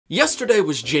Yesterday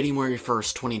was January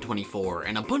 1st, 2024,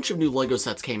 and a bunch of new LEGO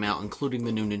sets came out, including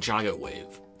the new Ninjago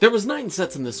wave. There was 9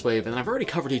 sets in this wave, and I've already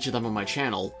covered each of them on my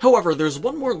channel. However, there's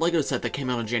one more LEGO set that came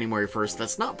out on January 1st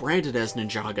that's not branded as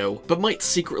Ninjago, but might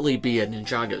secretly be a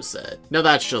Ninjago set. Now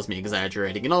that's just me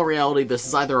exaggerating. In all reality, this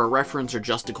is either a reference or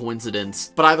just a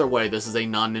coincidence, but either way, this is a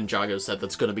non-Ninjago set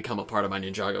that's going to become a part of my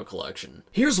Ninjago collection.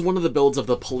 Here's one of the builds of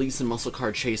the Police and Muscle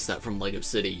Car Chase set from LEGO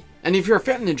City. And if you're a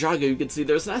fan of Ninjago, you can see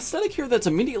there's an aesthetic here that's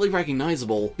immediately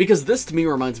recognizable, because this to me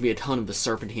reminds me a ton of the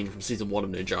Serpentine from Season 1 of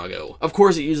Ninjago. Of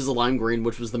course, it uses a lime green,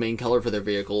 which was the main color for their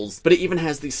vehicles, but it even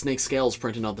has these snake scales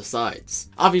printed on the sides.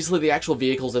 Obviously, the actual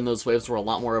vehicles in those waves were a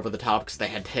lot more over the top because they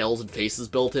had tails and faces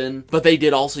built in, but they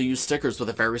did also use stickers with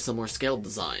a very similar scaled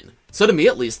design. So to me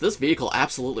at least, this vehicle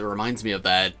absolutely reminds me of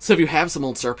that. So if you have some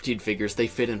old Serpentine figures, they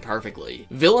fit in perfectly.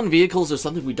 Villain vehicles are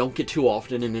something we don't get too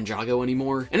often in Ninjago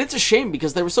anymore, and it's a shame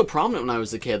because they were so prominent when I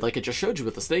was a kid, like I just showed you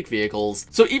with the snake vehicles.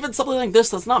 So even something like this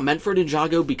that's not meant for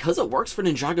Ninjago, because it works for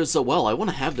Ninjago so well, I want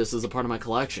to have this as a part of my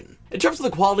collection. In terms of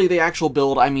the quality of the actual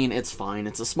build, I mean, it's fine.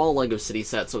 It's a small LEGO City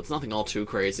set, so it's nothing all too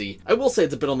crazy. I will say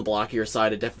it's a bit on the blockier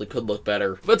side, it definitely could look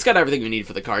better, but it's got everything you need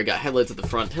for the car. You got headlights at the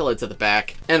front, taillights at the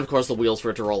back, and of course the wheels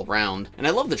for it to roll around. And I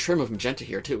love the trim of magenta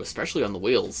here too, especially on the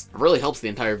wheels. It really helps the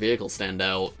entire vehicle stand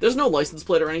out. There's no license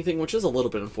plate or anything, which is a little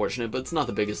bit unfortunate, but it's not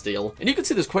the biggest deal. And you can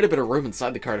see there's quite a bit of room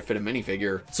inside the car to fit a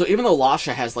minifigure. So even though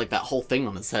Lasha has like that whole thing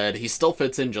on his head, he still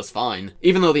fits in just fine.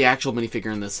 Even though the actual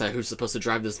minifigure in this set who's supposed to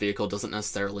drive this vehicle doesn't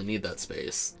necessarily need that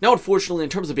space. Now unfortunately,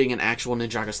 in terms of being an actual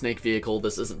Ninjago snake vehicle,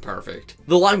 this isn't perfect.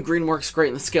 The lime green works great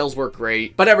and the scales work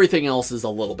great, but everything else is a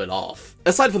little bit off.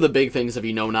 Aside from the big things of,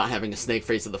 you know, not having a snake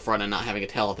face at the front and not having a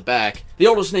tail at the back, the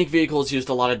older snake vehicles used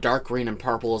a lot of dark green and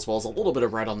purple as well as a little bit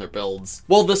of red on their builds,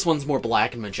 while this one's more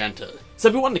black and magenta. So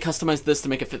if you wanted to customize this to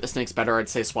make it fit the snakes better, I'd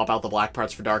say swap out the black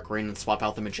parts for dark green and swap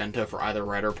out the magenta for either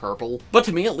red or purple. But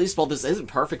to me at least, while this isn't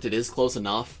perfect, it is close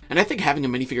enough, and I think having a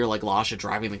minifigure like Lasha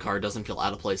driving the car doesn't feel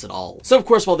out of place at all. So of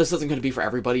course, while this isn't going to be for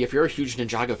everybody, if you're a huge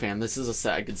Ninjago fan, this is a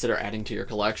set I'd consider adding to your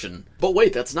collection. But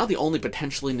wait, that's not the only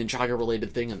potentially Ninjago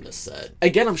related thing in this set.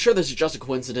 Again, I'm sure this is just a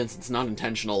coincidence, it's not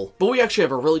intentional, but we actually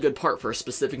have a really good part for a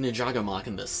specific Ninjago mock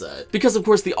in this set. Because of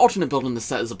course the alternate build in this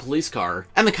set is a police car,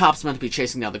 and the cop's meant to be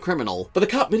chasing down the criminal, but the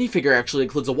cop minifigure actually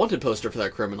includes a wanted poster for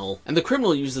that criminal, and the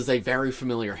criminal uses a very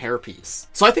familiar hairpiece.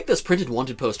 So I think this printed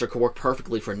wanted poster could work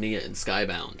perfectly for Nia in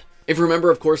Skybound. If you remember,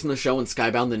 of course, in the show in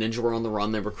Skybound, the ninja were on the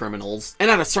run, they were criminals,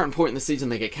 and at a certain point in the season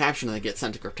they get captured and they get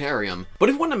sent to Cryptarium. But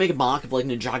if you wanted to make a mock of like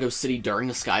Ninjago City during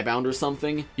a Skybound or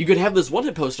something, you could have this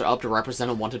wanted poster up to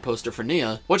represent a wanted poster for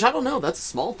Nia, which I don't know, that's a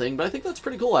small thing, but I think that's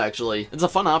pretty cool actually. It's a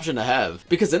fun option to have,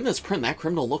 because in this print, that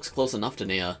criminal looks close enough to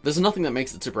Nia. There's nothing that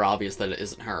makes it super obvious that it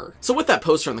isn't her. So with that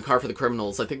poster on the car for the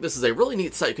criminals, I think this is a really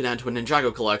neat set you can add to a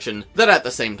Ninjago collection that at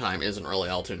the same time isn't really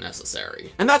all too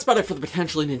necessary. And that's about it for the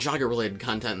potentially Ninjago related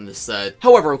content in this set.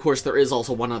 However, of course, there is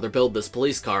also one other build, this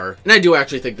police car, and I do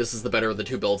actually think this is the better of the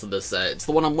two builds of this set. It's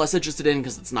the one I'm less interested in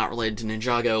because it's not related to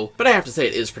Ninjago, but I have to say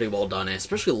it is pretty well done. I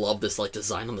especially love this like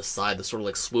design on the side, this sort of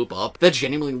like swoop up. That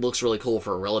genuinely looks really cool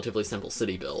for a relatively simple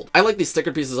city build. I like these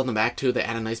sticker pieces on the back too, they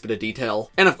add a nice bit of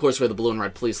detail. And of course we have the blue and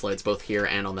red police lights both here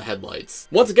and on the headlights.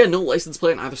 Once again, no license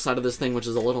plate on either side of this thing, which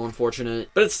is a little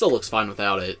unfortunate, but it still looks fine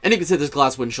without it. And you can see there's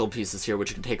glass windshield pieces here which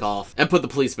you can take off and put the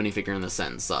police minifigure in the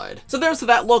set inside. So there's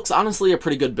that. Looks honestly a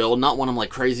pretty good build, not one I'm like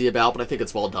crazy about, but I think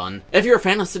it's well done. If you're a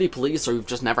fan of City Police or you've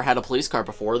just never had a police car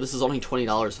before, this is only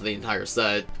 $20 for the entire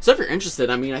set. So if you're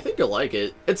interested, I mean, I think you'll like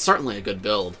it. It's certainly a good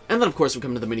build. And then of course we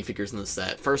come to the minifigures in the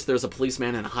set. First there's a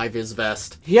policeman in a high-vis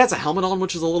vest. He has a helmet on,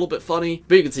 which is a little bit funny,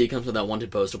 but you can see he comes with that wanted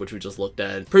poster which we just looked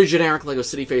at. Pretty generic LEGO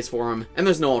City face for him, and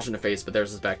there's no alternate face, but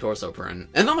there's his back torso print.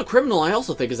 And then the criminal I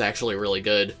also think is actually really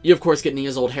good. You of course get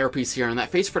Nia's old hairpiece here, and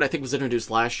that face print I think was introduced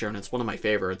last year, and it's one of my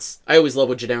favorites. I always love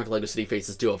what generic LEGO City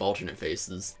faces do have alternate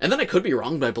faces. And then I could be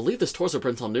wrong, but I believe this torso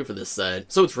print's all new for this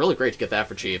set, so it's really great to get that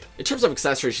for cheap. In terms of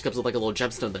accessories, she comes with like a little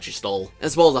gemstone that she stole,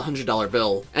 as well as a $100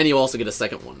 bill, and you also get a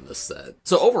second one in this set.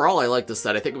 So overall, I like this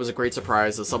set. I think it was a great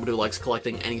surprise. As someone who likes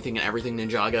collecting anything and everything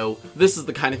Ninjago, this is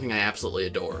the kind of thing I absolutely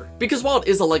adore. Because while it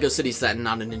is a LEGO City set and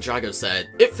not a Ninjago set,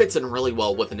 it fits in really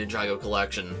well with a Ninjago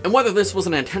collection. And whether this was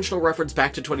an intentional reference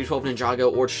back to 2012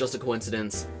 Ninjago or it's just a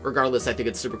coincidence, regardless, I think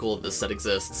it's super cool that this set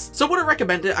exists. So would I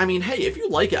recommend And, I mean, hey, if you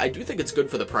like it, I do think it's good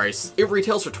for the price. It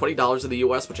retails for $20 in the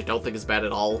US, which I don't think is bad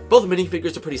at all. Both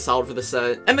minifigures are pretty solid for the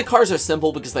set, and the cars are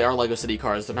simple because they are LEGO City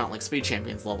cars. They're not like Speed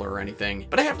Champions level or anything,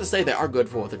 but I have to say they are good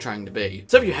for what they're trying to be.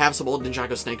 So if you have some old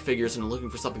Ninjago Snake figures and are looking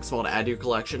for something small to add to your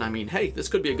collection, I mean, hey, this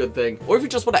could be a good thing. Or if you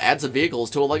just want to add some vehicles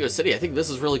to a LEGO City, I think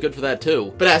this is really good for that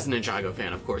too. But as a Ninjago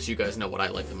fan, of course, you guys know what I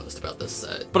like the most about this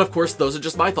set. But of course, those are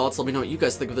just my thoughts. Let me know what you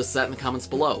guys think of this set in the comments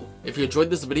below. If you enjoyed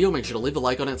this video, make sure to leave a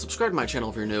like on it, subscribe to my channel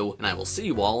if you're new, and I will see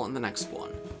you all in the next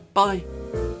one. Bye!